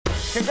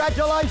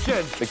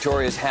Congratulations.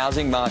 Victoria's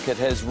housing market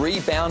has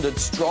rebounded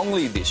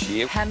strongly this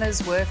year.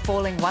 Hammers were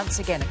falling once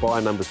again.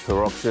 Buyer numbers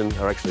per auction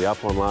are actually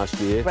up on last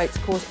year. Rates,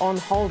 of course, on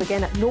hold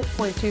again at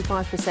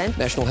 0.25%.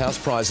 National house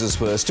prices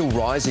were still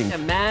rising. A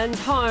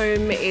man's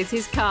home is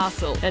his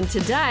castle, and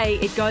today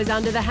it goes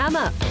under the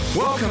hammer.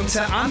 Welcome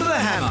to Under the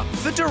Hammer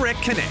for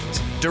Direct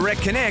Connect.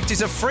 Direct Connect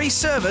is a free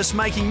service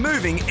making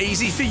moving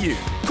easy for you.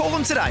 Call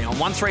them today on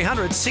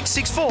 1300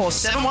 664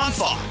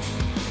 715.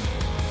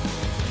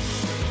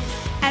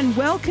 And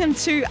welcome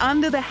to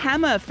Under the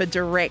Hammer for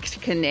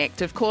Direct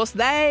Connect. Of course,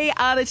 they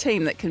are the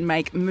team that can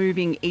make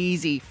moving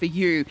easy for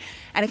you.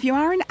 And if you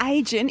are an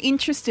agent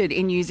interested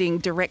in using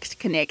Direct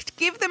Connect,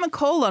 give them a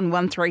call on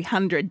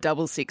 1300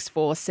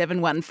 664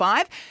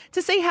 715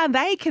 to see how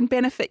they can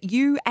benefit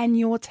you and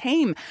your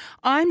team.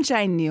 I'm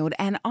Jane Neild,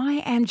 and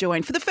I am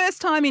joined for the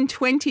first time in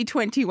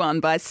 2021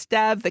 by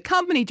Stav, the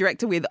company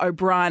director with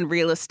O'Brien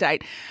Real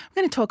Estate. I'm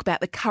going to talk about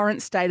the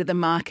current state of the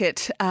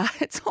market.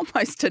 It's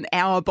almost an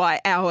hour by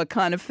hour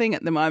kind of thing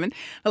at the moment.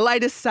 The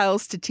latest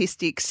sales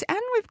statistics, and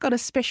we've got a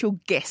special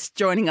guest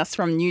joining us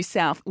from New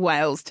South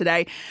Wales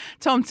today,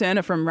 Tom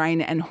Turner from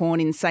Rain and Horn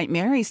in St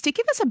Mary's, to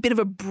give us a bit of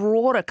a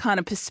broader kind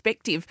of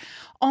perspective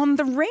on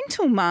the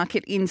rental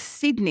market in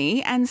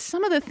Sydney and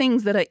some of the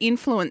things that are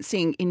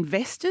influencing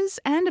investors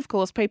and, of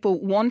course, people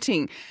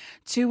wanting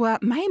to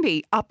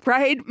maybe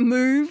upgrade,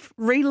 move,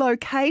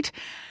 relocate.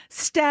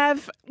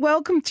 Stav,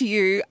 welcome to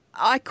you.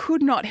 I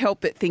could not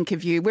help but think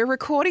of you. We're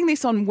recording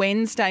this on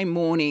Wednesday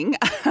morning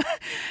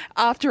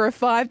after a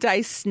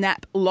 5-day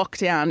snap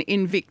lockdown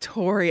in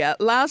Victoria.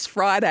 Last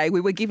Friday,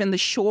 we were given the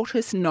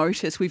shortest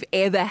notice we've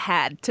ever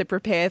had to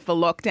prepare for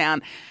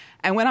lockdown.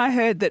 And when I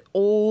heard that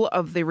all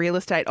of the real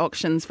estate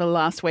auctions for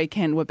last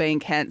weekend were being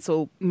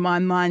cancelled, my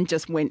mind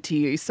just went to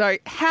you. So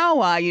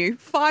how are you?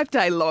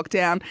 5-day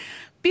lockdown,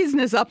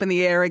 business up in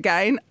the air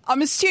again.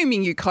 I'm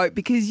assuming you cope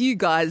because you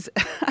guys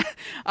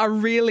are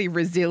really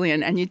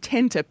resilient and you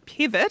tend to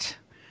pivot.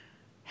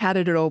 How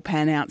did it all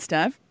pan out,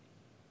 Stav?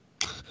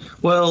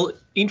 Well,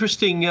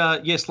 interesting.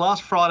 Yes,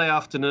 last Friday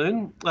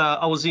afternoon,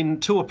 I was in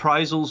two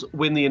appraisals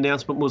when the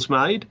announcement was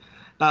made.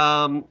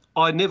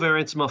 I never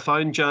answer my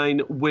phone, Jane,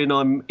 when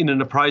I'm in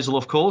an appraisal,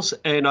 of course,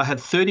 and I had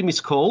 30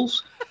 missed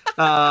calls.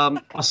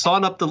 I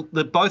signed up,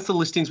 both the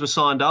listings were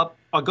signed up.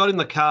 I got in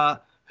the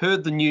car,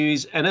 heard the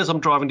news, and as I'm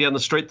driving down the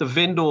street, the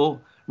vendor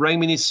rang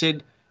me and he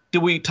said, "Do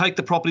we take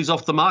the properties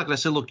off the market?" I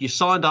said, "Look, you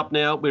signed up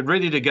now. We're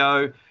ready to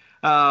go.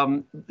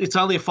 It's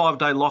only a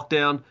 5-day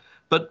lockdown."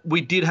 But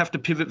we did have to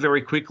pivot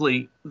very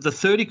quickly. The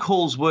 30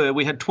 calls were,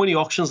 we had 20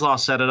 auctions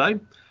last Saturday,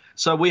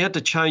 so we had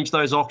to change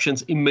those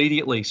auctions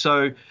immediately.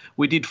 So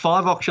we did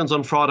 5 auctions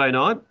on Friday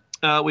night.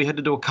 We had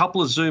to do a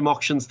couple of Zoom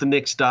auctions the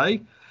next day,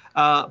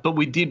 but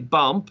we did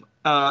bump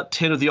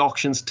 10 of the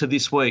auctions to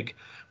this week.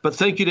 But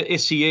thank you to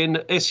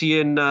SEN.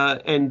 SEN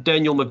and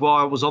Daniel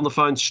Maguire was on the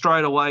phone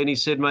straight away, and he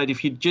said, "Mate,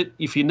 if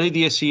you need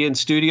the SEN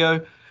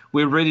studio,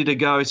 we're ready to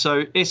go."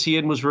 So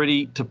SEN was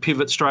ready to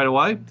pivot straight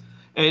away.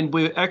 And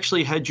we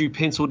actually had you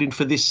penciled in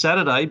for this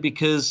Saturday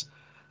because,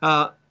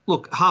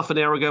 look, half an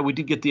hour ago we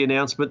did get the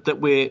announcement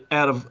that we're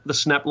out of the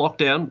snap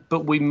lockdown,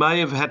 but we may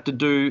have had to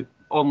do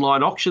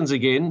online auctions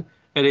again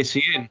at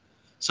SEN.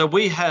 So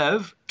we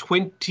have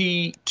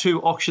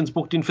 22 auctions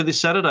booked in for this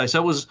Saturday.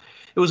 So it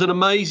was an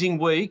amazing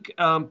week,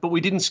 but we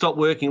didn't stop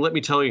working, let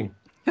me tell you.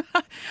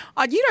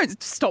 You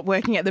don't stop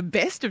working at the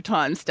best of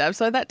times, Stav,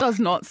 so that does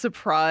not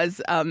surprise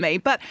me.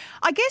 But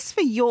I guess for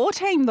your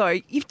team,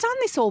 though, you've done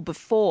this all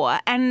before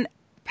and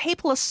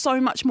people are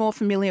so much more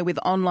familiar with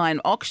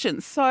online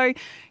auctions. So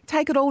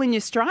take it all in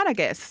your stride, I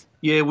guess.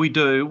 Yeah, we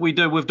do. We've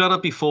done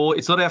it before.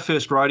 It's not our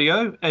first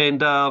rodeo,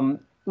 and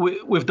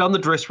we've done the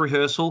dress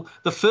rehearsal.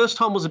 The first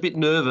time was a bit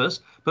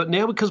nervous, but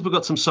now because we've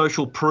got some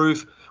social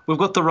proof, we've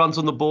got the runs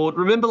on the board.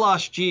 Remember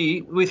last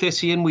year with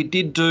SEN, we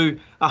did do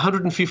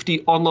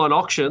 150 online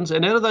auctions,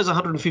 and out of those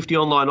 150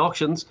 online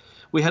auctions,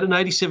 we had an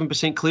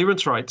 87%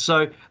 clearance rate.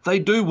 So they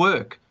do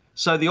work.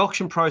 So the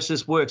auction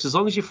process works. As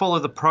long as you follow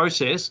the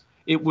process,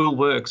 it will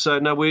work. So,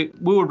 no, we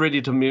were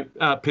ready to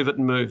pivot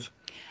and move.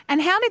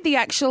 And how did the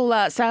actual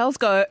sales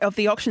go of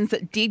the auctions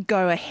that did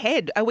go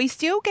ahead? Are we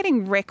still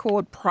getting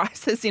record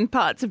prices in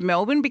parts of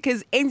Melbourne?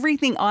 Because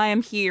everything I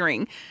am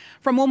hearing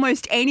from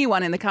almost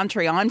anyone in the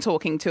country I'm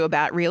talking to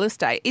about real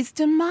estate is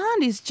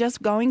demand is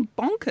just going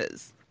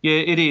bonkers. Yeah,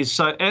 it is.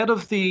 So out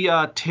of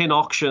the 10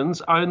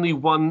 auctions, only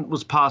one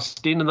was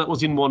passed in, and that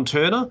was in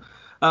Wantirna.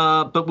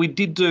 But we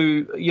did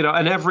do,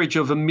 an average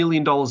of $1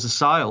 million a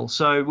sale,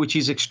 so which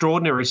is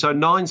extraordinary. So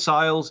 9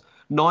 sales,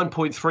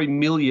 9.3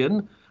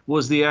 million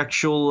was the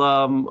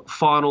actual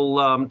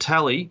final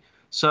tally.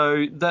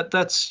 So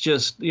that's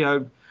just,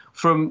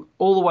 from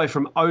all the way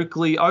from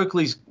Oakley.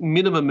 Oakley's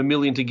minimum $1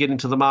 million to get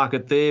into the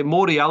market there.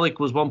 Mordialloc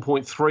was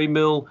 1.3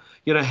 mil.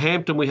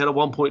 Hampton we had a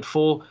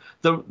 1.4.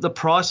 The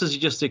prices are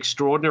just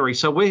extraordinary.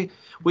 So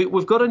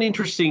we've got an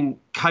interesting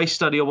case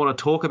study I want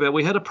to talk about.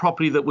 We had a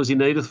property that was in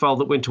Edithvale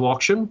that went to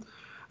auction.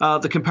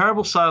 The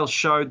comparable sales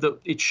showed that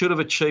it should have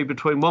achieved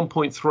between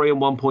 1.3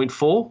 and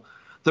 1.4.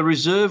 The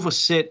reserve was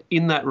set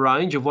in that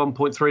range of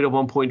 1.3 to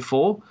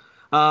 1.4.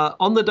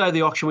 On the day of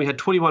the auction, we had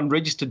 21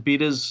 registered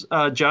bidders,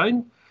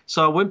 Jane.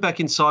 So I went back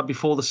inside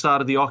before the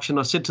start of the auction.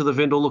 I said to the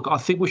vendor, look, I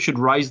think we should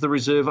raise the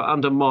reserve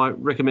under my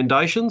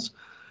recommendations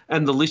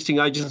and the listing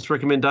agent's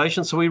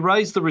recommendation. So we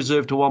raised the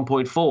reserve to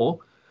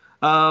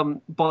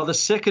 1.4. By the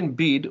second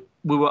bid,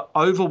 we were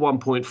over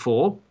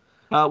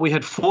 1.4. We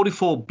had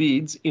 44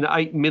 bids in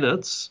 8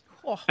 minutes,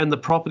 and the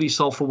property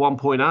sold for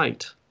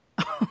 1.8.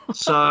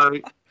 So,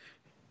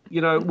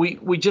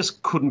 we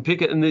just couldn't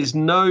pick it, and there's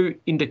no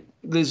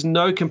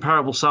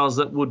comparable sales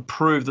that would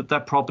prove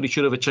that property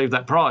should have achieved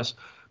that price.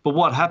 But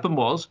what happened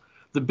was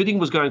the bidding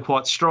was going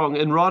quite strong,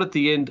 and right at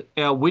the end,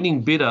 our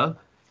winning bidder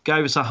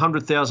gave us a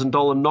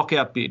 $100,000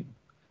 knockout bid.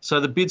 So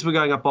the bids were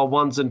going up by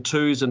 1s and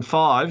 2s and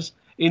 5s.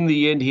 In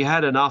the end, he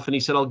had enough, and he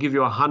said, I'll give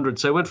you 100.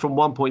 So it went from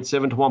 1.7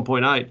 to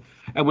 1.8,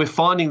 and we're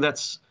finding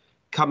that's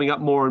coming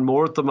up more and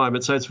more at the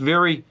moment. So it's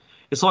like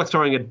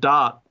throwing a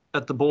dart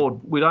at the board.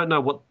 We don't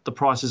know what the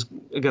price is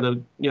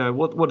going to,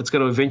 what it's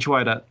going to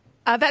eventuate at.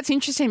 That's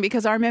interesting,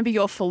 because I remember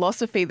your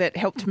philosophy that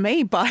helped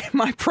me buy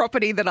my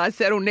property that I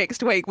settle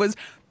next week was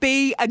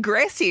be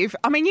aggressive.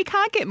 I mean, you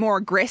can't get more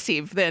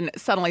aggressive than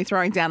suddenly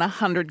throwing down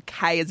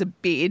 $100K as a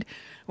bid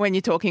when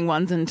you're talking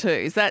 1s and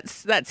 2s.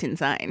 That's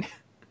insane.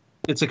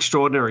 It's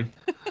extraordinary.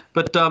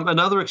 But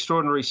another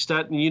extraordinary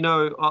stat, and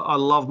I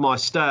love my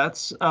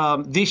stats.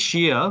 This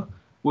year,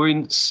 we're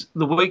in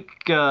the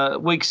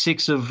week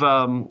 6 of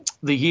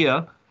the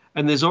year,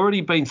 and there's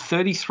already been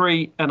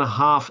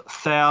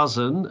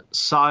 33,500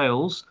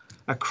 sales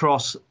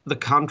across the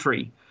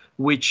country,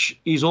 which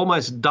is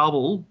almost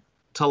double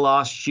to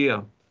last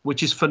year,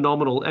 which is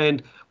phenomenal.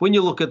 And when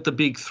you look at the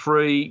big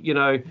three,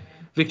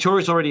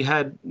 Victoria's already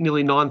had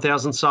nearly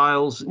 9,000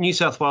 sales. New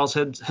South Wales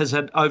has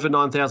had over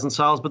 9,000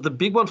 sales. But the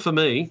big one for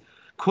me,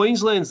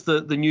 Queensland's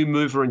the new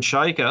mover and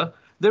shaker.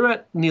 They're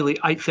at nearly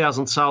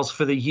 8,000 sales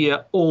for the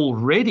year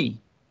already.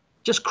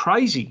 Just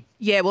crazy.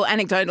 Yeah, well,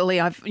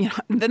 anecdotally,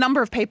 the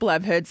number of people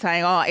I've heard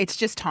saying, it's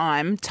just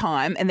time,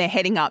 and they're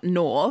heading up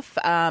north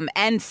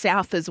and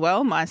south as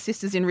well. My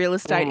sister's in real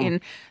estate in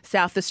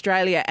South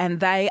Australia, and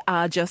they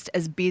are just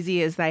as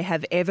busy as they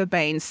have ever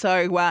been.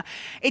 So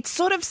it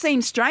sort of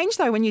seems strange,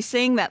 though, when you're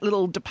seeing that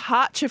little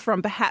departure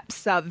from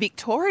perhaps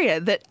Victoria,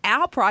 that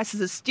our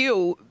prices are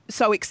still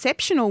so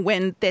exceptional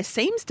when there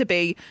seems to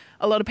be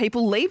a lot of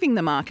people leaving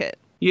the market.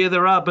 Yeah,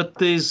 there are, but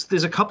there's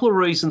a couple of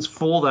reasons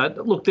for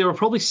that. Look, there are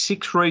probably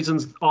 6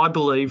 reasons, I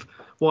believe,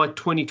 why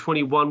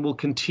 2021 will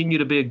continue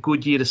to be a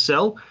good year to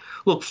sell.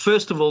 Look,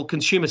 first of all,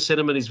 consumer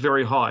sentiment is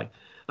very high.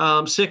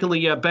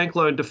 Secondly, bank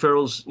loan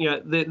deferrals,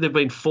 they've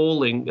been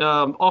falling.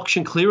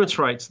 Auction clearance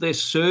rates, they're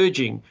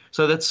surging.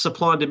 So that's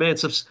supply and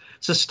demand.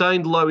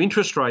 Sustained low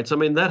interest rates, I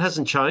mean, that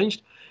hasn't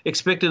changed.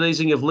 Expected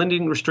easing of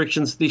lending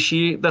restrictions this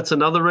year, that's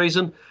another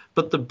reason.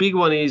 But the big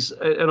one is,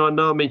 and I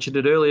know I mentioned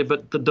it earlier,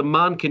 but the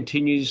demand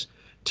continues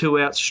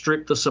to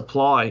outstrip the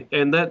supply,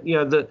 and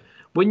that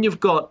when you've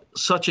got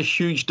such a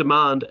huge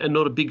demand and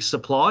not a big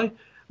supply,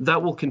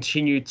 that will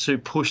continue to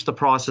push the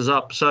prices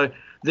up. So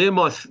they're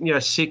my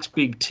 6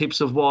 big tips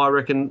of why I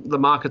reckon the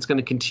market's going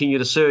to continue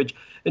to surge.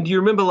 And do you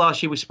remember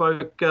last year we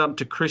spoke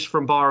to Chris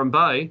from Byron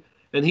Bay,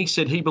 and he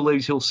said he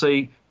believes he'll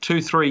see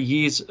 2-3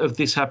 years of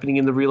this happening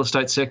in the real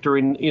estate sector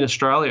in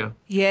Australia.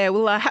 Yeah,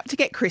 well, I have to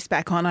get Chris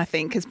back on, I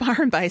think, because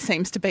Byron Bay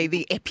seems to be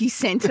the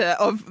epicentre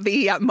of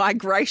the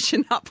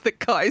migration up the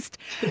coast.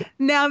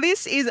 Now,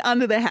 this is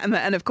Under the Hammer,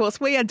 and of course,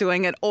 we are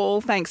doing it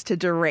all thanks to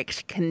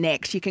Direct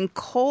Connect. You can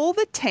call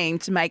the team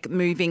to make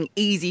moving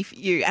easy for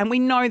you, and we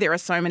know there are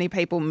so many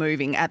people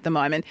moving at the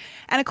moment.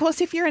 And of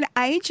course, if you're an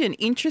agent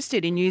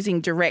interested in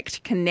using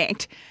Direct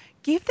Connect,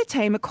 give the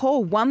team a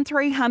call,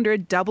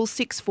 1300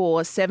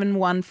 664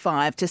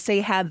 715, to see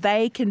how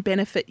they can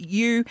benefit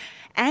you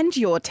and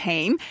your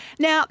team.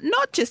 Now,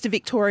 not just a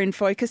Victorian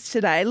focus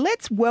today,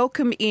 let's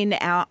welcome in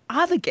our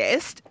other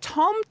guest.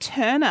 Tom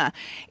Turner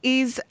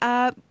is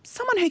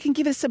someone who can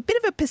give us a bit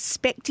of a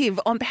perspective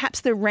on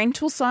perhaps the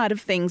rental side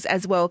of things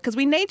as well, because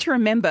we need to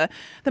remember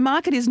the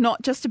market is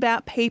not just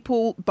about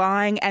people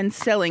buying and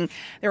selling.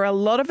 There are a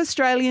lot of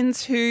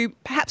Australians who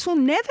perhaps will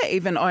never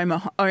even own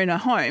a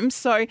home.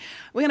 So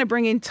we're going to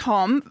bring in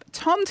Tom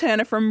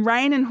Turner from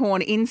Rain and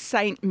Horn in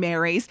St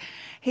Mary's.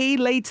 He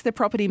leads the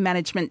property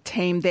management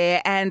team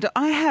there, and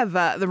I have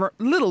the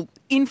little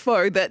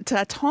info that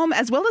Tom,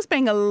 as well as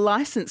being a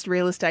licensed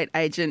real estate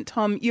agent,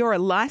 Tom, you're a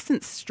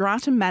licensed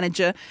strata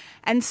manager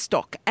and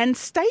stock and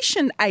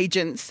station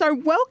agent. So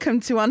welcome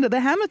to Under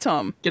the Hammer,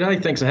 Tom.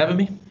 G'day, thanks for having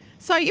me.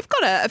 So you've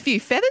got a few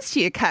feathers to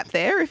your cap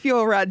there if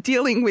you're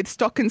dealing with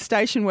stock and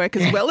station work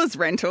as well as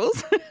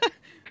rentals.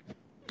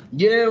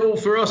 Yeah, well,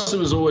 for us, it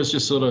was always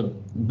just sort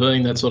of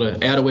being that sort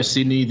of out of West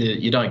Sydney that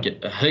you don't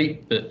get the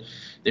heat, but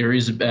there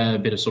is a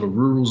bit of sort of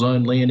rural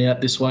zone land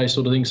out this way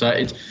sort of thing. So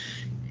it's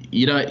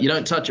you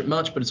don't touch it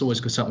much, but it's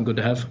always something good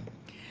to have.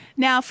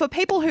 Now, for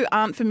people who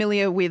aren't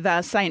familiar with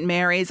St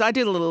Mary's, I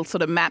did a little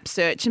sort of map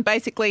search and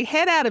basically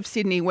head out of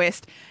Sydney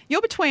West.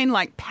 You're between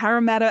like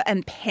Parramatta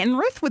and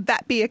Penrith. Would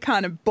that be a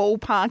kind of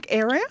ballpark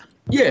area?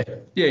 Yeah.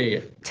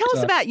 Tell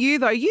us about you,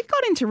 though. You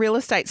got into real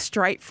estate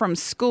straight from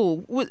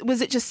school.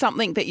 Was it just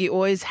something that you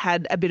always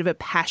had a bit of a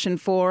passion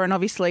for, and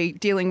obviously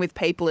dealing with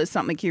people is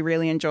something you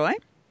really enjoy?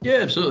 Yeah,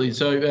 absolutely.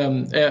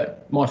 So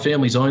my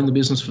family's owned the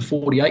business for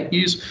 48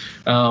 years.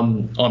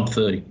 I'm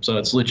 30. So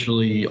it's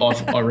literally,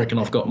 I reckon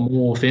I've got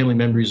more family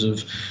memories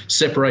of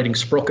separating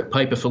sprocket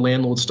paper for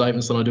landlord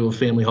statements than I do of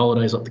family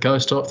holidays up the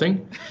coast type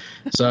thing.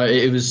 So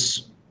it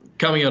was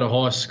coming out of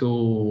high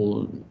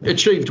school,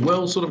 achieved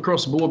well sort of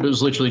across the board, but it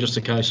was literally just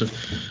a case of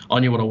I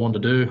knew what I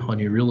wanted to do. I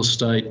knew real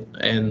estate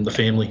and the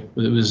family.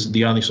 It was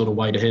the only sort of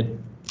way to head.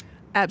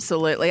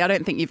 Absolutely. I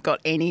don't think you've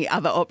got any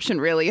other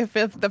option, really, if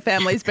the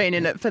family's been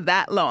in it for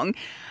that long.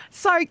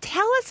 So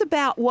tell us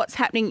about what's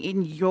happening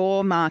in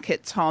your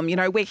market, Tom. You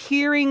know, we're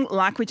hearing,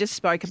 like we just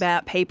spoke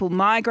about, people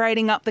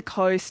migrating up the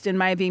coast and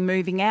maybe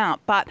moving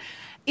out. But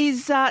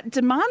is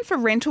demand for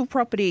rental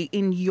property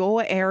in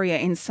your area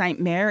in St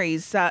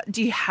Mary's,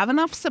 do you have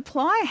enough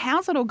supply?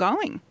 How's it all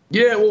going?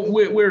 Yeah, well,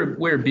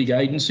 we're a big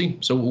agency,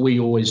 so we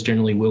always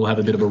generally will have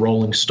a bit of a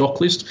rolling stock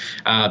list,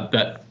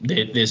 but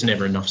there's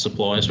never enough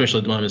supply, especially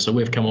at the moment. So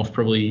we've come off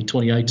probably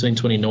 2018,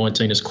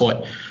 2019 as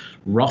quite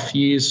rough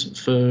years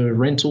for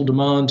rental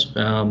demand,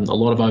 a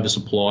lot of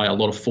oversupply, a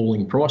lot of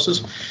falling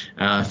prices.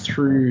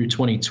 Through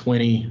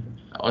 2020,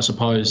 I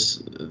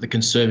suppose the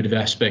conservative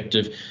aspect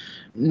of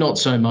not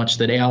so much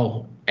that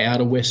our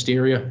outer west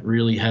area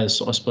really has,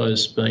 I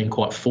suppose, been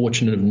quite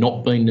fortunate of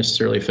not being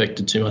necessarily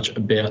affected too much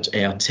about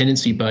our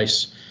tenancy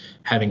base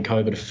having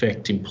COVID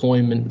affect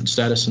employment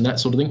status and that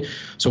sort of thing.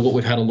 So what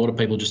we've had a lot of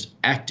people just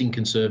acting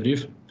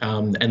conservative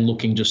and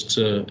looking just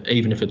to,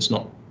 even if it's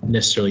not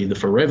necessarily the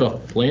forever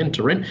plan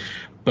to rent,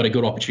 but a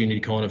good opportunity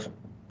to kind of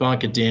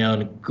bunker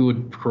down,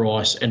 good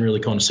price, and really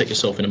kind of set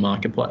yourself in a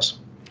marketplace.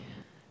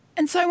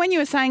 And so when you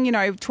were saying,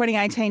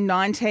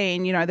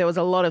 2018-19, there was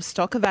a lot of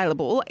stock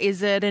available,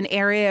 is it an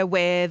area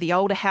where the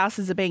older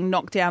houses are being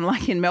knocked down,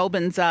 like in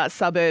Melbourne's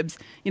suburbs,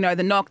 the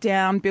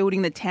knockdown,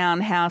 building the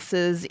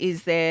townhouses?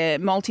 Is there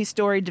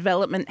multi-storey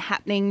development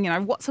happening?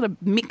 What sort of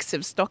mix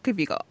of stock have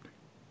you got?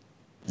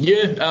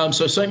 Yeah,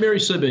 so St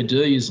Mary's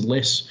CBD is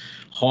less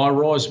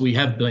high-rise. We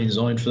have been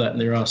zoned for that, and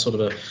there are sort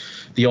of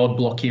the odd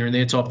block here and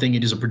there type thing.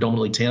 It is a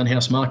predominantly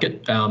townhouse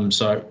market.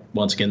 So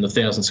once again, the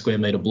 1,000 square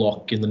metre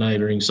block in the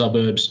neighbouring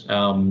suburbs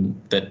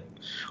that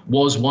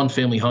was one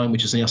family home,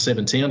 which is now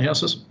 7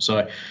 townhouses.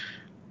 So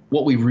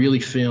what we really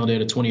found out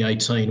of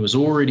 2018 was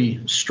already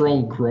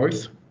strong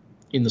growth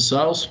in the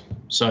sales.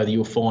 So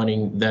you're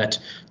finding that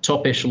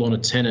top echelon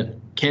of tenant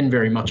can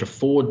very much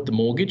afford the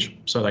mortgage,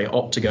 so they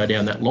opt to go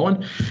down that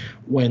line.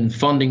 When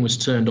funding was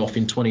turned off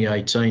in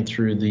 2018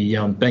 through the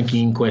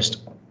banking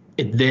inquest,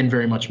 it then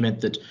very much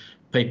meant that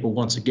people,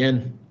 once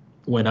again,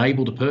 weren't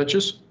able to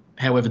purchase.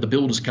 However, the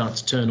builders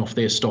can't turn off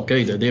their stock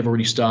either. They've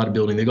already started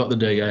building. They've got the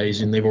DAs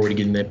and they've already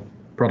getting their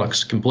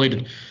products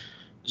completed.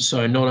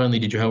 So not only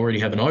did you already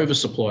have an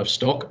oversupply of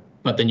stock,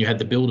 but then you had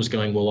the builders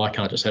going, well, I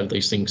can't just have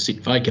these things sit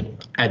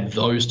vacant. Add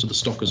those to the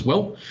stock as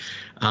well.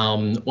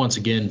 Once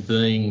again,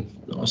 being,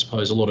 I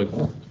suppose, a lot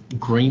of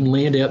green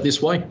land out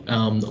this way,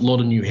 a lot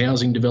of new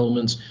housing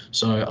developments.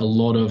 So a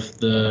lot of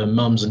the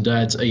mums and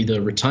dads either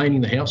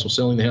retaining the house or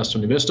selling the house to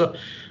an investor.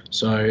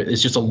 So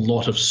there's just a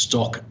lot of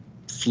stock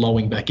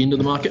flowing back into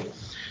the market.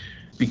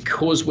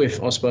 Because we're,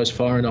 I suppose,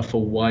 far enough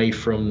away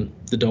from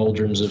the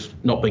doldrums of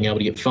not being able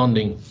to get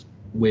funding,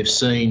 we've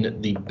seen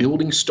the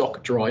building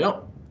stock dry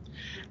up.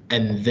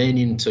 And then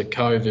into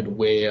COVID,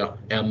 where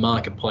our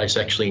marketplace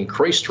actually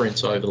increased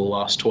rents over the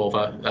last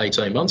 12,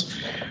 18 months,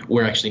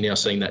 we're actually now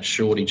seeing that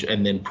shortage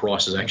and then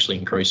prices actually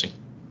increasing.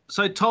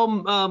 So,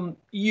 Tom,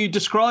 you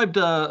described,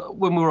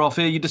 when we were off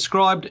air, you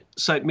described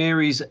St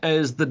Mary's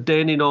as the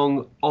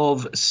Dandenong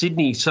of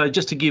Sydney. So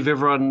just to give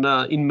everyone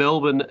in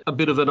Melbourne a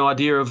bit of an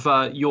idea of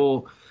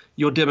your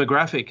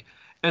demographic.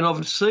 And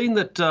I've seen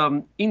that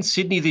in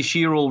Sydney this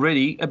year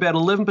already, about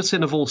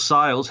 11% of all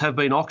sales have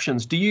been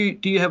auctions. Do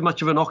you have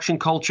much of an auction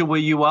culture where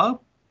you are?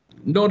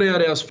 Not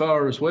out as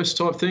far as west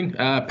type thing.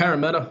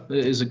 Parramatta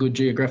is a good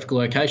geographical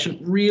location.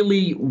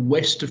 Really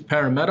west of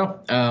Parramatta,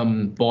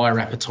 buyer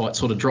appetite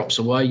sort of drops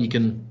away. You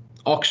can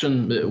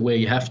auction where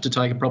you have to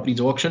take a property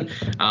to auction.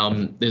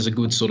 There's a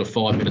good sort of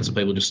 5 minutes of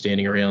people just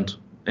standing around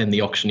and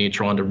the auctioneer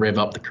trying to rev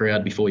up the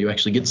crowd before you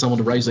actually get someone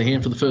to raise their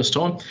hand for the first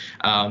time.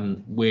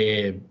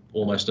 We're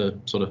almost a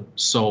sort of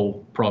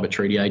sole private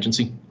treaty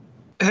agency.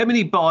 How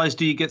many buyers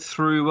do you get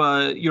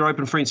through your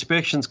open for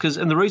inspections?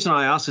 And the reason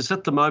I ask is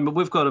at the moment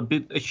we've got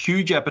a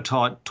huge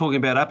appetite, talking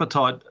about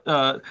appetite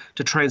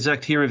to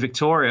transact here in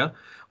Victoria.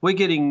 We're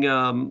getting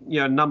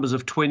numbers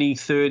of 20,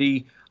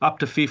 30, up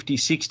to 50,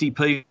 60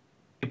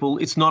 people.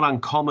 It's not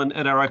uncommon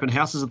at our open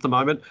houses at the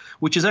moment,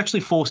 which has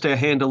actually forced our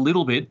hand a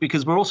little bit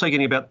because we're also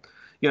getting about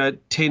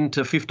 10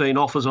 to 15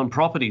 offers on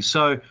properties.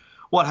 So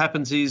what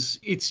happens is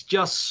it's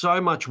just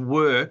so much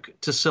work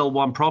to sell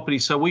one property.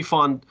 So we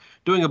find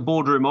doing a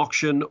boardroom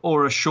auction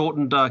or a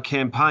shortened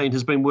campaign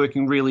has been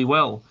working really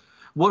well.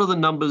 What are the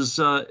numbers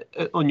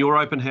on your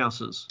open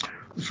houses?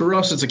 For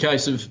us, it's a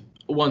case of,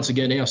 once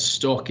again, our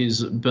stock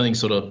is being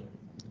sort of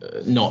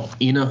not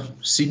inner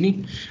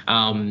Sydney,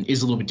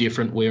 is a little bit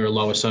different. We're a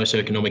lower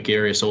socioeconomic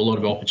area, so a lot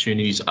of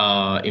opportunities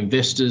are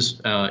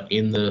investors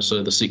in the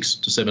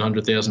 600,000 to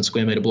 700,000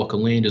 square metre block of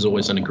land is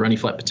always in a granny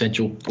flat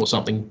potential for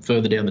something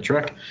further down the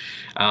track.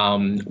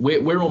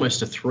 We're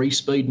almost a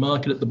 3-speed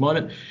market at the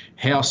moment.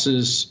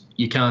 Houses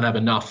you can't have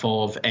enough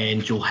of,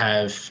 and you'll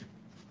have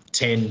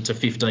 10 to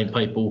 15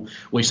 people.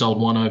 We sold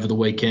one over the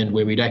weekend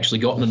where we'd actually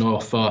gotten an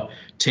offer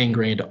 10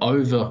 grand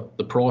over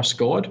the price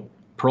guide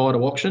prior to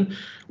auction.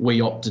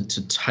 We opted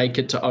to take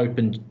it to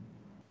open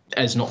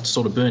as not to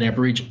sort of burn our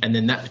bridge, and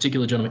then that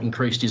particular gentleman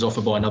increased his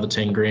offer by another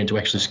 10 grand to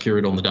actually secure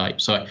it on the day.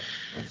 So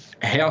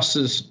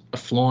houses are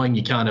flying.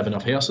 You can't have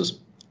enough houses.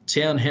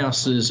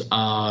 Townhouses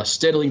are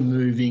steadily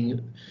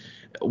moving.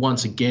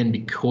 Once again,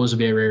 because of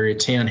our area,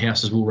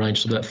 townhouses will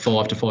range to that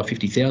 5 to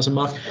 550,000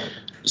 mark.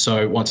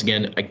 So once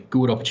again, a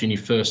good opportunity,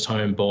 first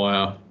home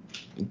buyer,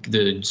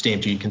 the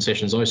stamp duty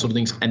concessions, those sort of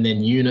things, and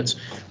then units,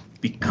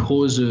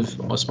 because of,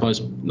 I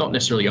suppose, not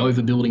necessarily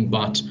overbuilding,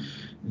 but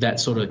that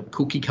sort of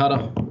cookie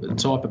cutter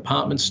type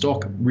apartment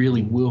stock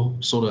really will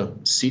sort of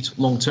sit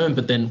long term.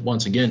 But then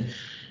once again,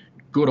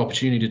 good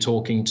opportunity to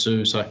talking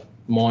to, so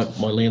my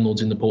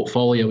landlords in the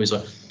portfolio is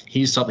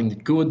here's something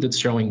good that's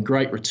showing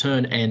great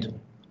return and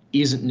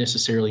isn't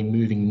necessarily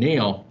moving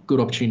now. Good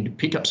opportunity to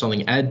pick up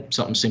something, add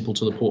something simple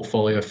to the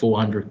portfolio,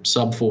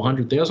 sub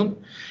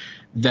 400,000.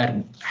 That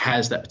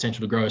has that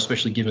potential to grow,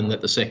 especially given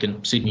that the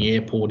second Sydney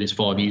airport is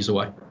 5 years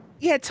away.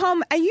 Yeah,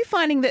 Tom, are you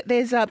finding that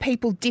there's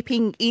people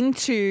dipping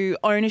into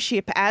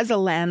ownership as a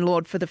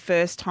landlord for the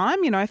first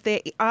time? You know, if there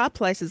are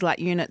places like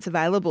units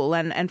available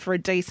and for a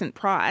decent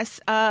price,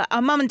 are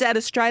mum and dad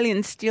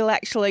Australians still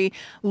actually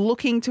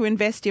looking to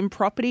invest in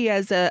property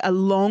as a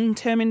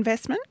long-term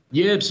investment?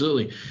 Yeah,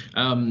 absolutely.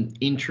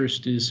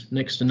 Interest is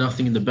next to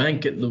nothing in the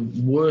bank. The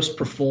worst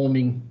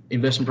performing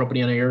investment property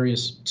in our area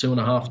is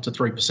 2.5% to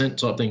 3%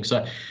 type thing.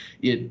 So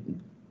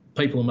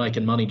people are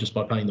making money just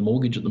by paying the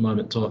mortgage at the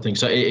moment type thing.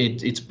 So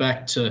it's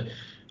back to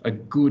a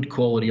good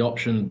quality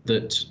option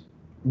that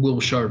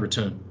will show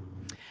return.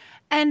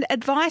 And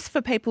advice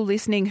for people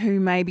listening who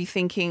may be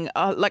thinking,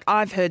 like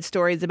I've heard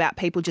stories about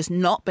people just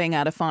not being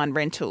able to find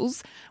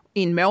rentals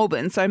in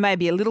Melbourne, so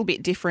maybe a little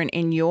bit different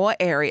in your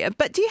area.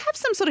 But do you have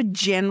some sort of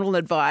general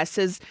advice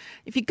as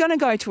if you're going to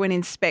go to an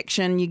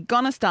inspection, you're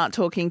going to start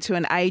talking to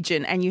an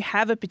agent and you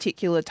have a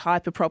particular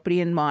type of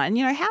property in mind,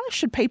 you know, how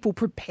should people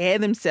prepare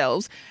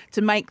themselves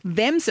to make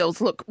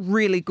themselves look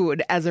really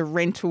good as a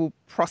rental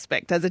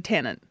prospect, as a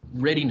tenant?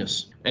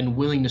 Readiness and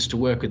willingness to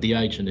work with the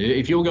agent.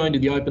 If you're going to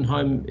the open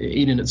home,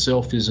 in and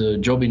itself is a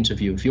job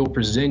interview. If you're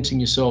presenting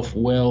yourself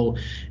well,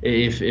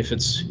 if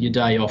it's your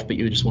day off but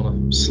you just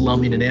want to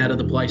slum in and out of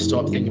the place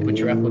type thing, you put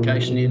your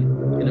application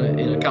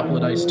in a couple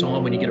of days'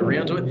 time when you get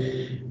around to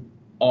it.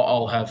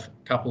 I'll have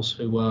couples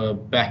who are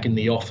back in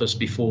the office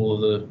before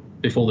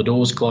the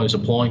doors close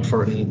applying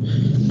for it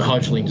and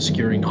hopefully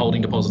securing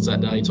holding deposits that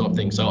day type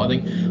thing. So I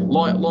think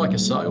like a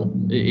sale,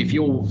 if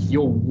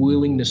your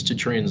willingness to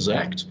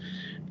transact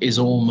is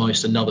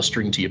almost another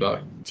string to your bow.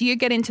 Do you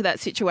get into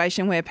that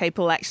situation where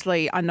people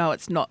actually, I know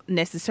it's not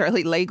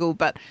necessarily legal,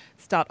 but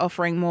start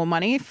offering more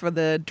money for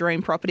the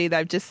dream property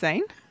they've just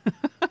seen?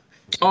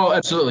 Oh,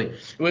 absolutely.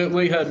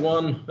 We had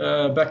one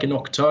back in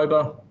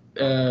October,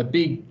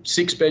 big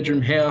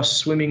 6-bedroom house,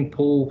 swimming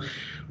pool.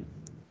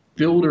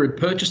 Builder had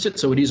purchased it,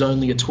 so it is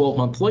only a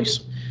 12-month lease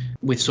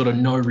with sort of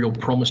no real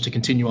promise to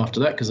continue after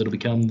that because it'll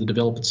become the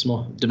development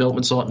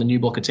site in the new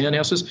block of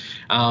townhouses.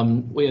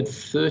 We had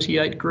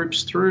 38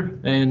 groups through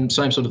and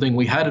same sort of thing.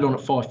 We had it on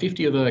at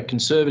 550 of a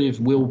conservative,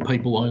 will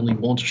people only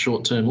want a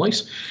short-term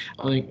lease?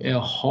 I think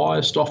our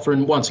highest offer,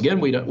 and once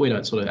again, we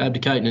don't sort of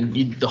abdicate, and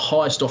the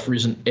highest offer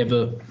isn't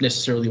ever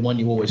necessarily one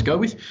you always go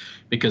with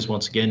because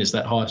once again, is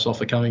that highest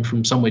offer coming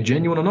from somewhere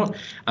genuine or not?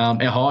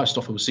 Our highest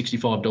offer was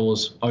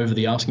 $65 over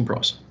the asking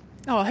price.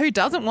 Oh, who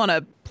doesn't want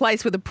a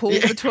place with a pool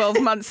for 12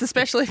 months,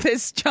 especially if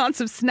there's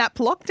chance of snap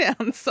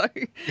lockdown? So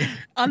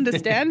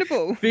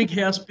understandable. Big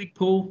house, big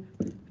pool.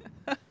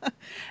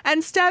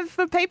 And Stav,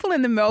 for people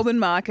in the Melbourne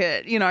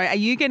market, you know, are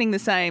you getting the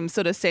same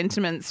sort of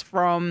sentiments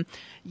from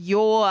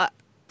your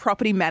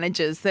property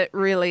managers that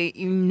really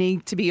you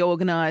need to be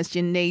organised,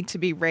 you need to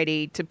be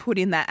ready to put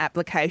in that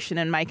application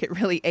and make it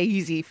really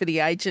easy for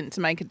the agent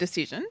to make a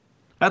decision?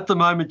 At the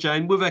moment,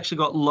 Jane, we've actually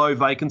got low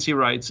vacancy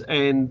rates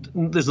and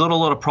there's not a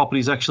lot of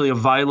properties actually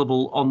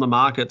available on the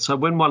market. So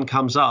when one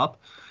comes up,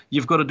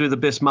 you've got to do the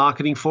best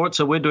marketing for it.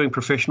 So we're doing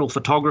professional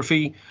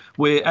photography.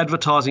 We're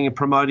advertising and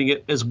promoting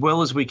it as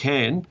well as we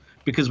can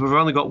because we've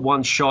only got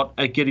one shot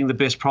at getting the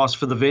best price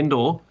for the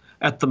vendor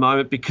at the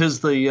moment because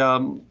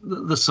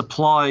the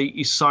supply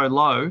is so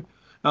low.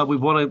 We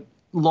want to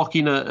lock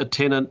in a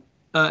tenant.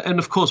 And,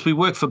 of course, we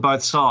work for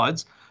both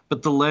sides.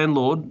 But the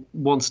landlord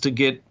wants to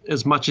get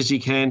as much as he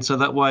can so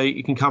that way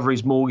he can cover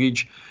his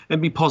mortgage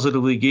and be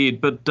positively geared.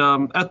 But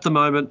at the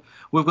moment,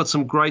 we've got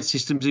some great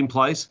systems in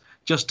place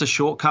just to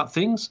shortcut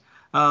things.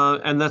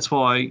 And that's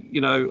why,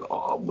 you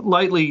know,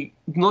 lately,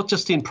 not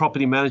just in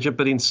property management,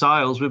 but in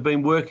sales, we've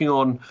been working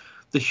on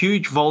the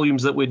huge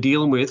volumes that we're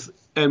dealing with,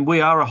 and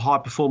we are a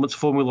high-performance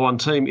Formula One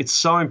team, it's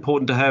so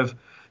important to have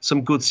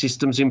some good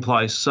systems in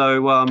place.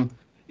 So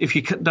if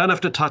you don't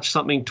have to touch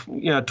something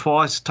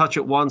twice, touch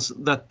it once,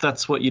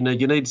 that's what you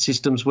need. You need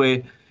systems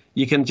where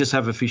you can just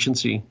have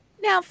efficiency.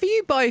 Now, for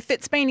you both,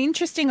 it's been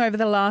interesting over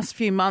the last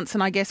few months,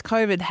 and I guess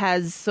COVID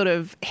has sort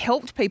of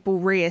helped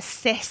people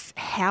reassess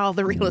how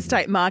the real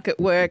estate market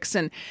works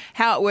and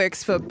how it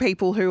works for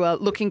people who are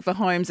looking for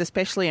homes,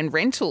 especially in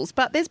rentals.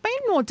 But there's been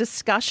more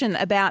discussion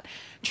about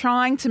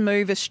trying to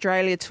move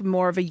Australia to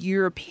more of a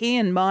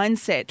European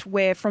mindset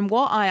where, from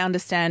what I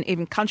understand,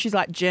 even countries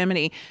like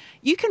Germany,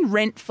 you can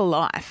rent for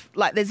life.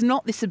 Like, there's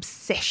not this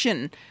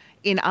obsession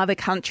in other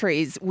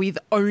countries with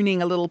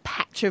owning a little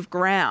patch of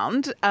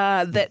ground,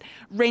 that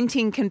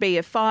renting can be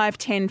a 5,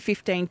 10,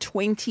 15,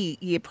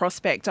 20-year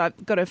prospect.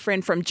 I've got a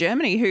friend from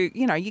Germany who,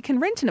 you can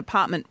rent an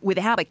apartment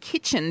without a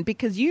kitchen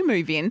because you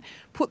move in,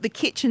 put the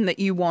kitchen that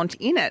you want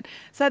in it.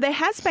 So there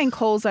has been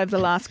calls over the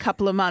last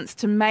couple of months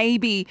to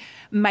maybe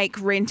make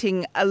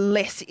renting a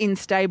less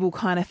unstable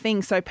kind of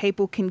thing so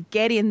people can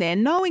get in there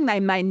knowing they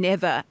may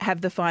never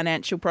have the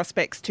financial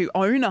prospects to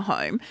own a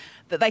home,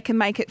 that they can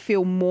make it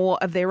feel more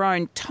of their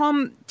own.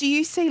 Tom, do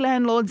you see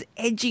landlords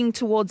edging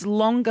towards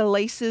longer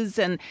leases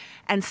and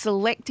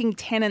selecting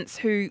tenants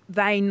who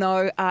they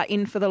know are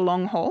in for the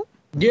long haul?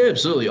 Yeah,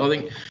 absolutely. I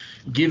think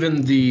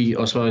given the,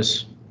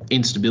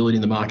 instability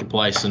in the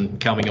marketplace and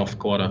coming off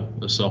quite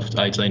a soft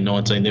 18,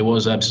 19, there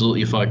was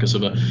absolutely a focus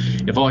of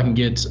if I can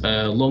get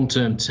a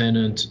long-term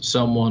tenant,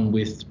 someone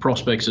with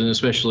prospects, and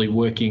especially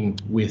working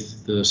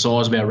with the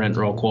size of our rent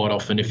roll quite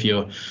often, if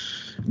you're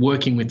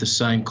working with the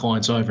same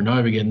clients over and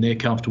over again, they're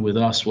comfortable with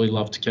us. We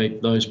love to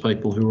keep those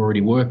people who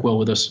already work well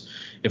with us.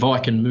 If I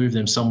can move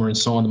them somewhere and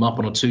sign them up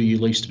on a 2-year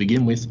lease to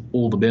begin with,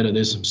 all the better.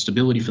 There's some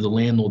stability for the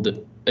landlord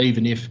that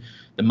even if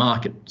the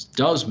market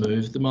does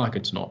move, the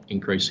market's not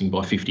increasing by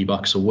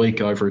 $50 a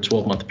week over a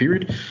 12-month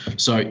period.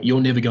 So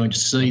you're never going to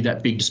see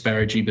that big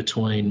disparity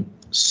between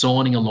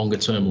signing a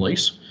longer-term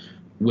lease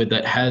where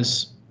that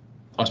has,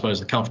 the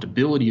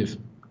comfortability of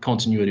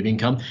continuity of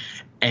income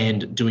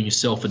and doing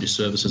yourself a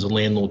disservice as a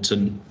landlord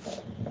to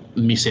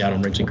miss out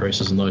on rent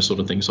increases and those sort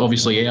of things.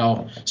 Obviously,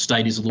 our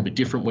state is a little bit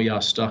different. We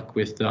are stuck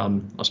with,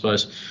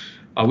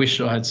 I wish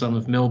I had some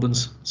of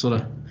Melbourne's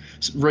sort of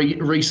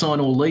re-sign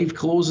or leave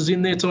clauses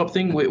in there type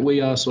thing.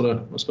 We are sort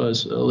of, a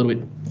little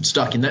bit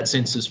stuck in that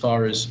sense as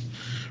far as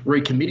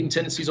recommitting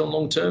tenancies on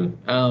long term.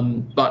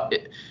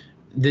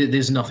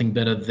 There's nothing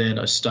better than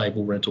a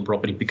stable rental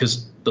property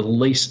because the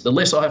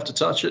less I have to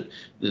touch it,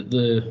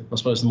 the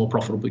more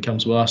profitable it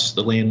becomes to us,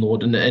 the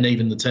landlord, and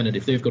even the tenant.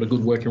 If they've got a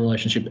good working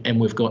relationship and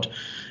we've got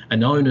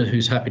an owner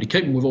who's happy to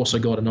keep them, we've also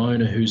got an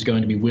owner who's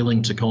going to be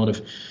willing to kind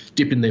of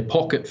dip in their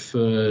pocket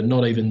for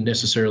not even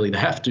necessarily the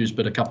have-tos,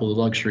 but a couple of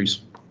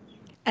luxuries.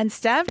 And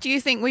Stav, do you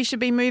think we should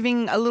be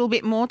moving a little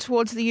bit more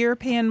towards the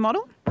European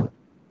model?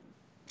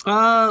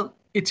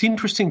 It's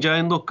interesting,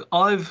 Jane. Look,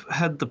 I've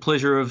had the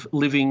pleasure of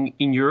living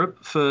in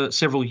Europe for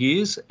several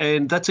years,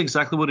 and that's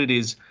exactly what it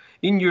is.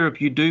 In Europe,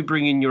 you do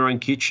bring in your own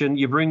kitchen,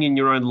 you bring in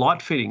your own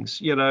light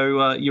fittings, your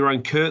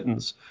own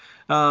curtains.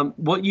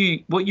 What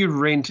you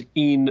rent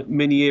in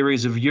many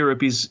areas of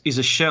Europe is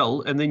a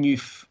shell, and then you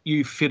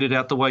fit it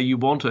out the way you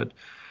want it.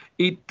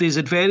 There's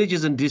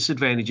advantages and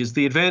disadvantages.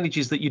 The advantage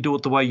is that you do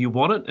it the way you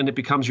want it, and it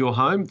becomes your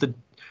home.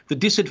 The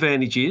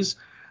disadvantage is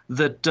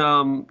that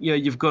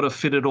you've got to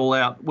fit it all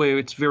out, where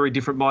it's a very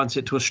different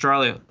mindset to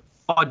Australia.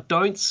 I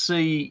don't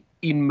see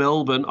in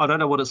Melbourne, I don't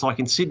know what it's like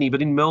in Sydney,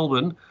 but in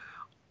Melbourne,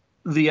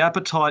 the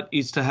appetite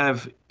is to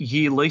have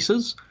year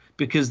leases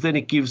because then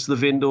it gives the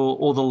vendor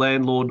or the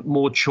landlord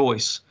more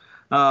choice.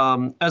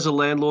 As a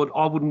landlord,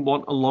 I wouldn't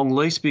want a long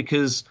lease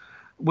because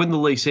when the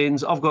lease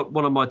ends, I've got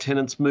one of my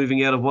tenants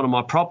moving out of one of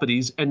my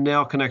properties and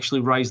now I can actually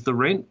raise the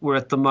rent, where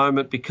at the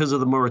moment, because of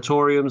the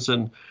moratoriums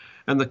and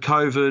the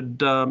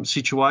COVID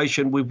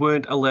situation, we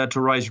weren't allowed to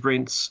raise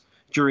rents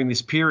during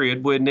this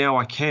period, where now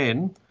I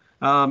can.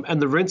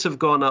 And the rents have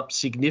gone up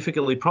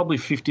significantly, probably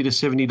 $50 to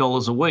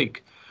 $70 a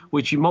week,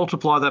 which you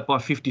multiply that by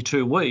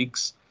 52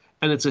 weeks,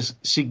 and it's a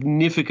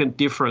significant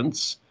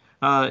difference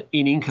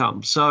in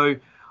income. So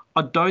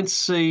I don't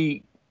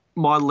see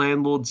my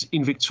landlords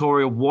in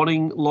Victoria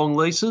wanting long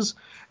leases.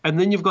 And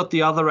then you've got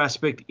the other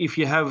aspect. If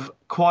you have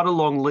quite a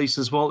long lease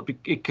as well,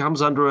 it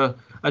comes under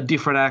a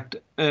different act,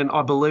 and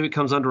I believe it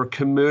comes under a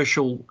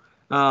commercial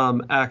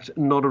act,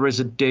 not a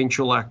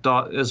residential act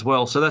as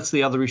well. So that's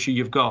the other issue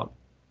you've got.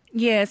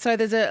 Yeah, so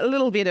there's a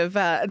little bit of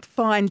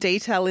fine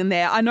detail in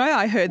there. I know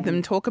I heard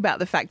them talk about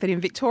the fact that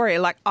in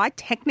Victoria, I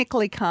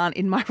technically can't,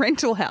 in my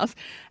rental house,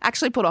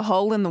 actually put a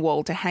hole in the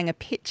wall to hang a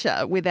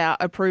picture without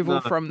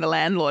approval from the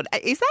landlord.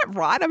 Is that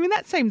right? I mean,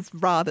 that seems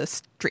rather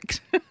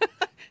strict.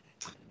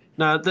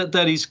 No,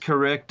 that is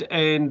correct.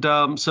 And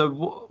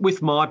so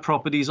with my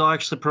properties, I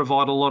actually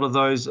provide a lot of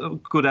those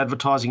good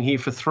advertising here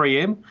for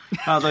 3M,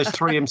 those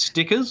 3M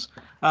stickers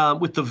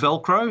with the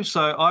Velcro.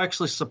 So I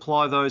actually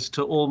supply those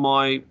to all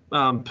my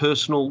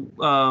personal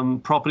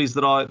properties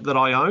that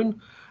I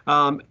own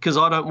because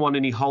I don't want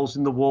any holes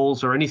in the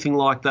walls or anything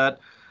like that.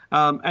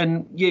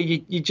 And yeah,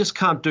 you just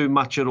can't do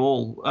much at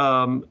all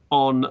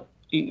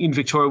in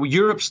Victoria. Well,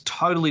 Europe's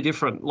totally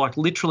different. Like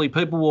literally,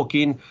 people walk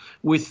in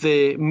with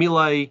their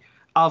Miele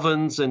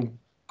ovens and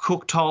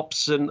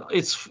cooktops, and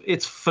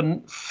it's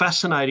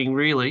fascinating,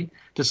 really,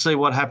 to see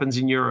what happens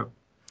in Europe.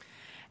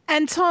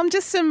 And Tom,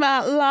 just some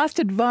last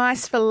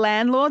advice for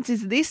landlords.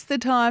 Is this the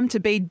time to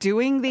be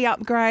doing the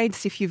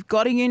upgrades? If you've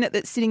got a unit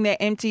that's sitting there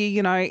empty,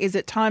 is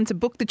it time to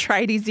book the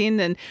tradies in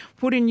and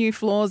put in new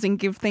floors and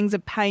give things a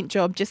paint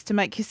job just to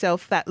make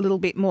yourself that little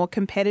bit more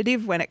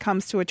competitive when it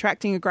comes to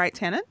attracting a great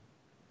tenant?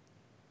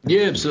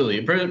 Yeah,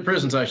 absolutely.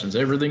 Presentation's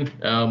everything.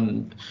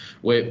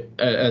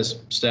 As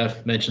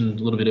Steph mentioned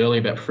a little bit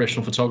earlier about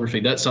professional photography,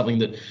 that's something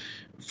that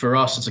for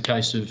us it's a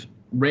case of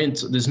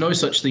rent. There's no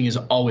such thing as,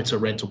 it's a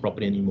rental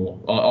property anymore.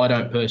 I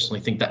don't personally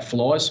think that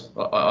flies.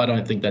 I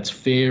don't think that's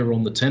fair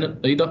on the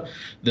tenant either,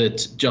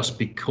 that just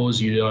because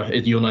your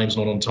name's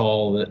not on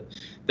tile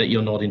that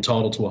you're not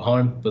entitled to a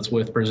home that's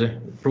worth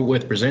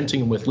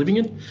presenting and worth living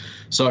in.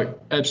 So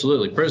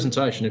absolutely,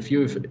 presentation.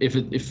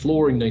 If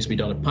flooring needs to be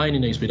done, if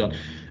painting needs to be done,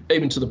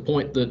 even to the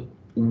point that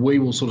we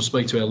will sort of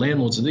speak to our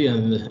landlords at the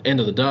end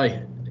of the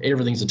day,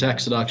 everything's a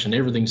tax deduction,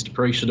 everything's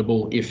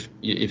depreciable.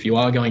 If you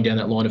are going down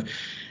that line of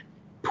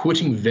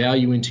putting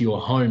value into your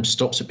home,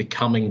 stops it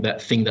becoming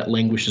that thing that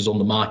languishes on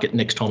the market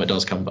next time it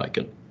does come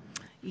vacant.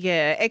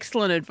 Yeah,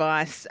 excellent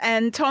advice.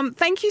 And Tom,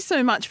 thank you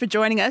so much for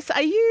joining us.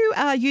 Are you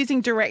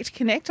using Direct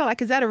Connect?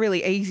 Is that a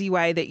really easy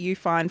way that you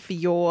find for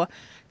your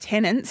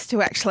tenants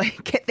to actually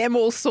get them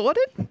all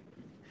sorted?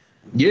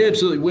 Yeah,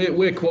 absolutely.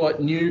 We're quite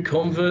new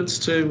converts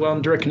to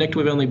Direct Connect.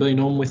 We've only been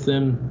on with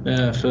them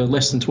for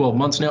less than 12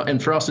 months now.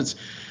 And for us, it's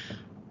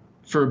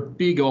for a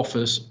big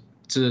office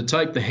to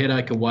take the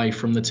headache away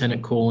from the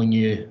tenant calling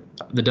you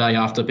the day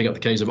after pick up the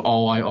keys of,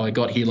 I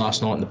got here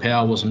last night and the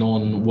power wasn't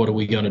on. What are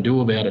we going to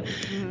do about it?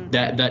 Mm-hmm.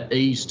 That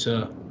ease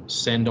to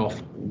send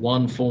off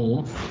one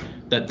form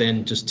that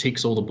then just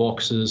ticks all the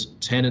boxes.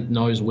 Tenant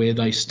knows where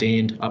they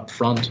stand up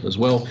front as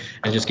well,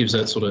 and just gives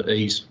that sort of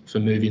ease for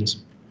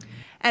move-ins.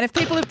 And if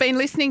people have been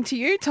listening to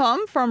you,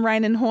 Tom, from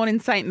Rain and Horn in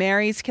St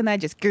Mary's, can they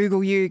just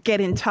Google you,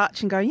 get in touch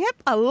and go, yep,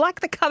 I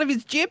like the cut of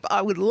his jib.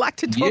 I would like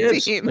to talk to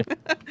him.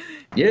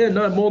 Yeah,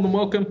 no, more than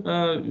welcome.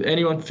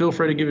 Anyone, feel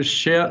free to give us a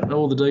shout.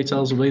 All the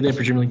details will be there.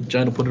 Presumably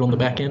Jane will put it on the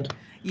back end.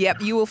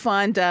 Yep, you will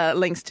find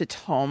links to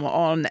Tom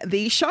on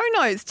the show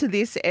notes to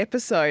this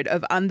episode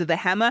of Under the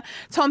Hammer.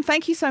 Tom,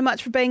 thank you so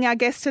much for being our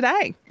guest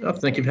today. Oh,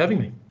 thank you for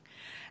having me.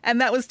 And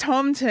that was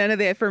Tom Turner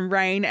there from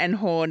Rain and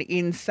Horn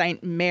in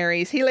St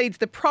Mary's. He leads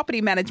the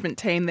property management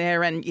team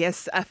there, and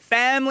yes, a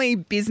family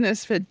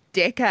business for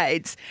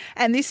decades.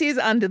 And this is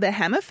Under the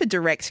Hammer for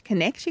Direct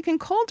Connect. You can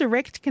call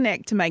Direct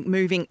Connect to make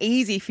moving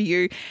easy for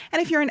you. And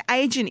if you're an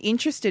agent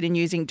interested in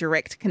using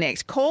Direct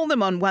Connect, call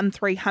them on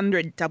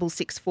 1300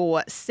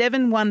 664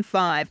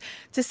 715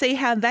 to see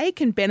how they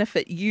can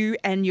benefit you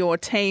and your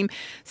team.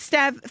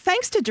 Stav,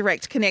 thanks to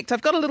Direct Connect,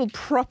 I've got a little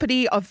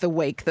property of the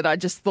week that I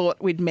just thought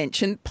we'd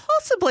mention.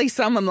 Possibly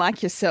someone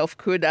like yourself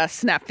could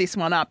snap this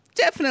one up.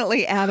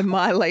 Definitely out of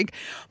my league.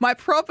 My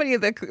property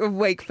of the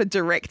week for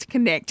Direct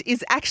Connect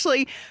is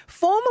actually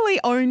formerly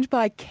owned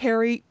by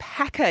Kerry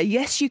Packer.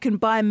 Yes, you can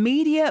buy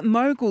Media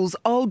Mogul's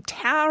old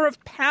Tower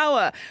of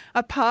Power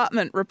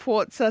apartment,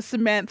 reports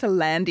Samantha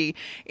Landy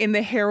in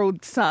the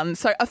Herald Sun.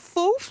 So a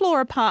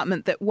full-floor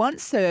apartment that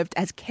once served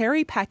as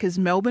Kerry Packer's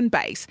Melbourne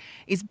base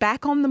is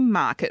back on the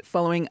market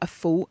following a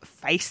full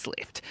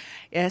facelift.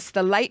 Yes,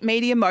 the late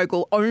Media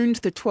Mogul owned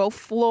the 12th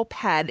floor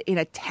pad in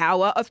a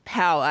Tower of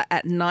Power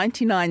at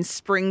 99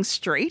 Spring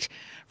Street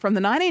from the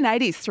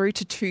 1980s through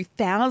to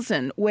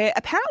 2000, where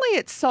apparently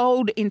it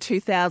sold in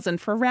 2000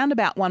 for around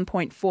about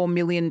 $1.4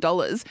 million.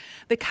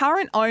 The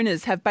current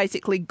owners have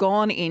basically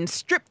gone in,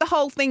 stripped the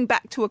whole thing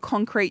back to a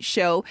concrete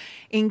shell,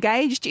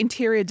 engaged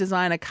interior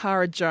designer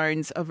Cara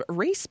Jones of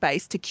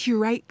Respace to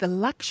curate the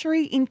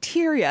luxury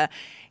interior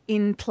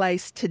in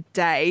place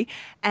today,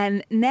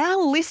 and now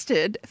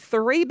listed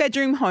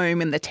 3-bedroom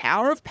home in the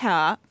Tower of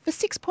Power for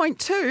 $6.2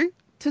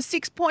 to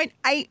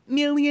 $6.8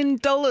 million.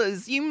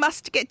 You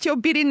must get your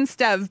bid in,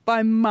 Stav,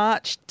 by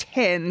March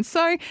 10.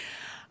 So,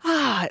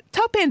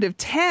 top end of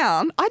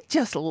town. I'd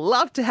just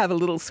love to have a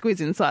little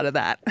squiz inside of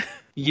that.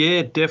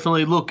 Yeah,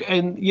 definitely. Look,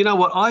 and you know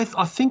what? I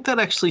think that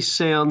actually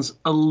sounds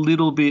a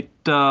little bit,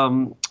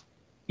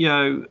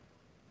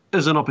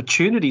 as an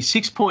opportunity.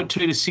 6.2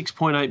 to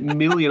 6.8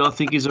 million, I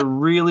think, is a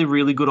really,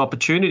 really good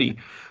opportunity,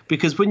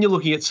 because when you're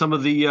looking at some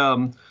of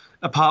the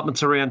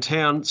apartments around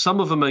town, some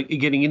of them are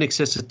getting in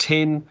excess of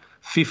 10,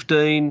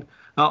 15.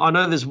 I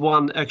know there's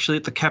one actually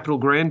at the Capital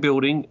Grand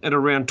building at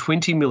around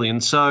 20 million.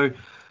 So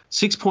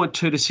 6.2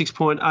 to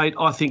 6.8,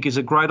 I think, is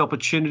a great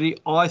opportunity.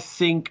 I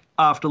think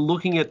after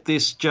looking at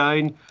this,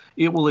 Jane,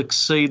 it will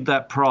exceed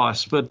that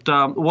price. But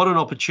what an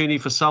opportunity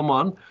for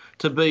someone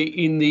to be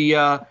in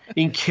the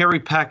in Kerry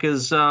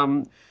Packer's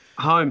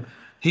home.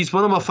 He's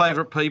one of my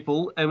favourite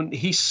people, and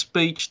his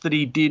speech that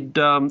he did,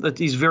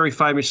 his very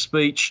famous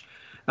speech,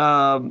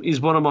 is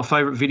one of my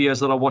favourite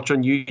videos that I watch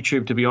on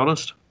YouTube, to be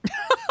honest.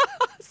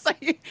 So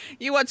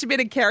you watch a bit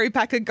of Kerry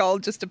Packer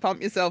Gold just to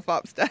pump yourself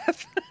up,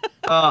 Steph.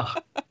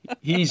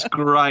 He's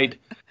great.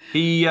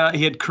 He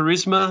had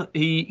charisma.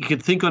 He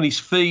could think on his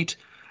feet,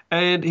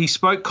 and he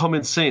spoke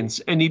common sense.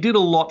 And he did a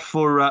lot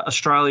for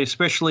Australia,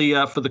 especially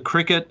for the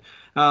cricket,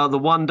 the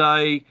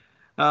one-day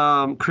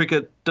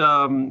cricket,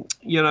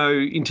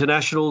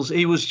 internationals.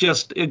 He was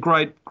just a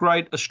great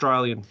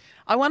Australian.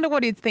 I wonder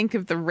what he'd think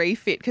of the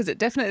refit, because it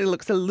definitely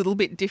looks a little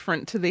bit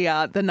different to the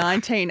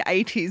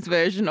 1980s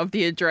version of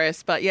the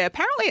address. But yeah,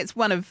 apparently it's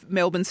one of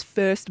Melbourne's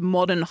first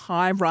modern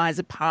high-rise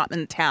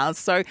apartment towers.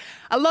 So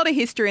a lot of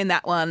history in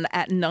that one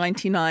at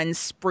 99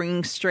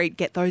 Spring Street.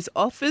 Get those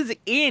offers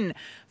in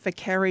for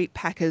Kerry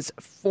Packer's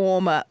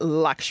former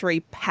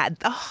luxury pad.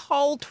 The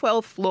whole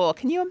 12th floor.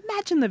 Can you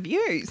imagine the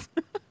views?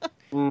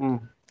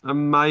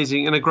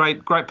 Amazing, and a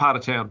great part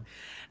of town.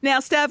 Now,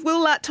 Stav,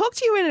 we'll talk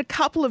to you in a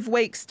couple of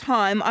weeks'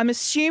 time. I'm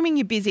assuming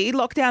you're busy.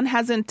 Lockdown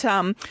hasn't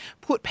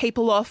put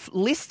people off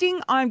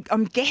listing.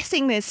 I'm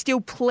guessing there's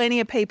still plenty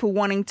of people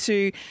wanting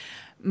to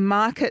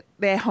market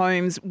their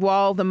homes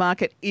while the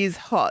market is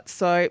hot.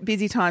 So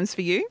busy times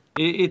for you?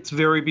 It's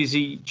very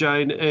busy,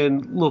 Jane.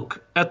 And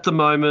look, at the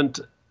moment,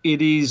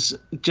 it is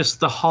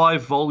just the high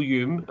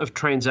volume of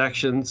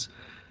transactions.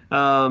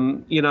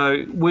 I'm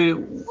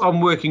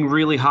working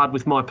really hard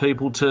with my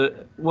people to,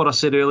 what I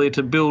said earlier,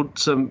 to build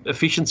some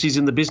efficiencies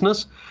in the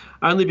business,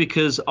 only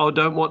because I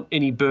don't want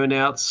any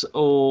burnouts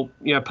or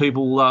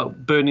people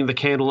burning the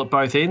candle at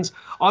both ends.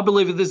 I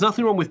believe that there's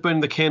nothing wrong with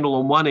burning the candle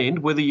on one end,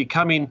 whether you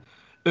come in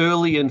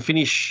early and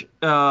finish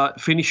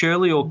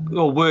early or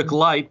work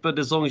late, but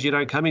as long as you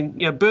don't come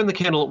in, burn the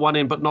candle at one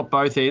end but not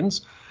both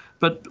ends.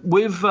 But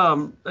we've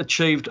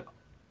achieved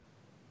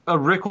a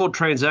record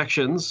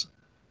transactions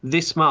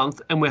this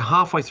month, and we're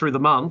halfway through the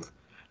month,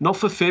 not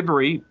for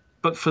February,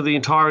 but for the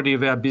entirety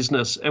of our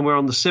business. And we're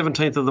on the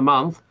 17th of the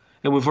month,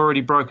 and we've already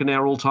broken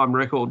our all-time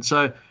record.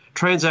 So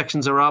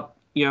transactions are up.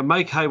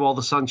 Make hay while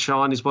the sun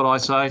shines is what I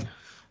say.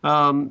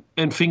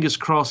 And fingers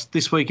crossed,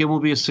 this weekend will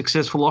be a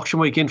successful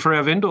auction weekend for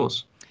our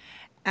vendors.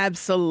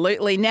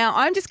 Absolutely. Now,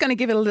 I'm just going to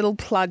give it a little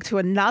plug to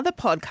another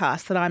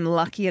podcast that I'm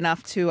lucky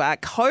enough to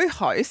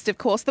co-host. Of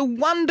course, the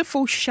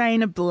wonderful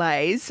Shayna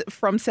Blaze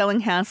from Selling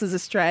Houses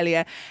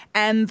Australia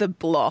and The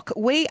Block.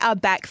 We are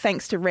back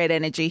thanks to Red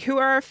Energy, who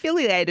are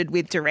affiliated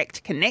with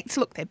Direct Connect.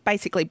 Look, they're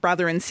basically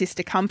brother and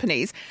sister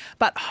companies.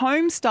 But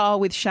Homestyle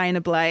with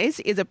Shayna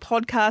Blaze is a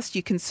podcast.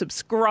 You can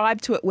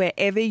subscribe to it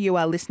wherever you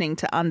are listening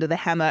to Under the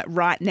Hammer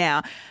right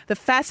now. The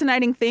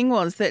fascinating thing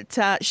was that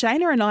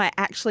Shayna and I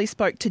actually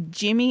spoke to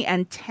Jimmy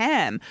and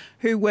Tam,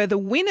 who were the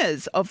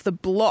winners of The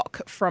Block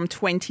from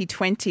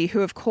 2020,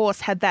 who, of course,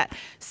 had that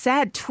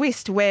sad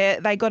twist where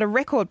they got a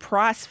record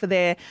price for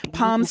their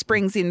Palm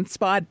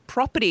Springs-inspired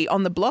property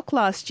on The Block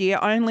last year,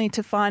 only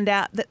to find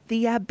out that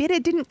the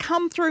bidder didn't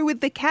come through with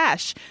the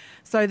cash.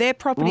 So their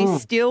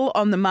property's still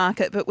on the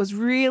market, but was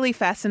really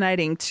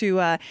fascinating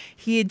to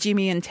hear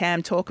Jimmy and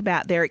Tam talk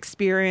about their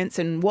experience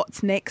and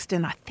what's next.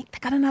 And I think they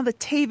got another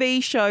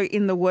TV show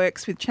in the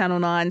works with Channel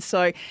 9.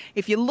 So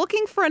if you're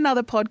looking for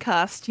another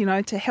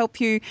podcast, to help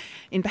you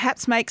in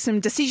perhaps make some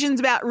decisions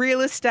about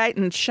real estate,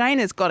 and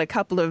Shayna's got a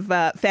couple of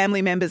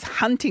family members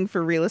hunting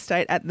for real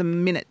estate at the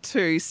minute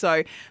too,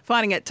 so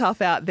finding it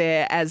tough out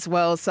there as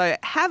well. So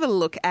have a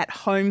look at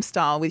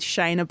Homestyle with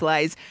Shayna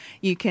Blaze.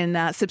 You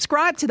can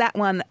subscribe to that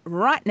one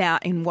right now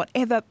in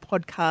whatever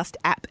podcast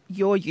app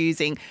you're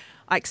using.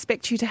 I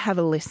expect you to have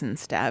a listen,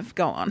 Stav.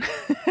 Go on.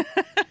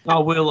 I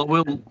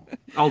will.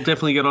 I'll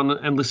definitely get on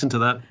and listen to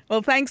that.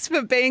 Well, thanks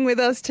for being with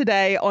us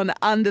today on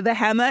Under the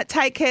Hammer.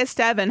 Take care,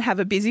 Stav, and have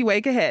a busy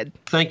week ahead.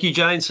 Thank you,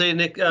 Jane. See you in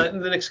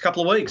the next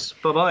couple of weeks.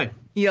 Bye-bye.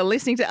 You're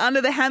listening to Under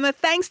the Hammer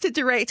thanks to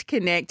Direct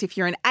Connect. If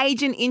you're an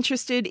agent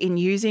interested in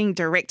using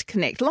Direct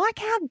Connect,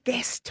 like our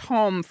guest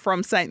Tom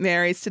from St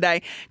Mary's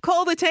today,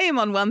 call the team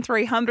on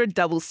 1300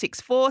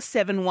 664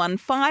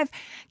 715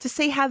 to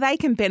see how they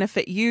can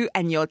benefit you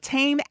and your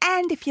team.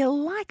 And if you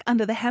like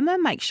Under the Hammer,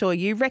 make sure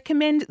you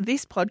recommend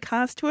this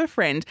podcast to a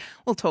friend.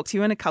 We'll talk to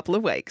you in a couple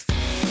of weeks.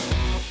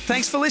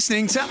 Thanks for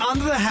listening to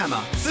Under the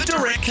Hammer for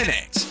Direct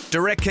Connect.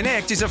 Direct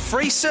Connect is a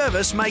free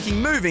service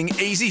making moving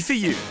easy for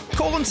you.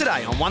 Call them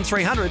today on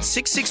 1300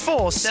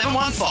 664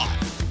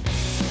 715.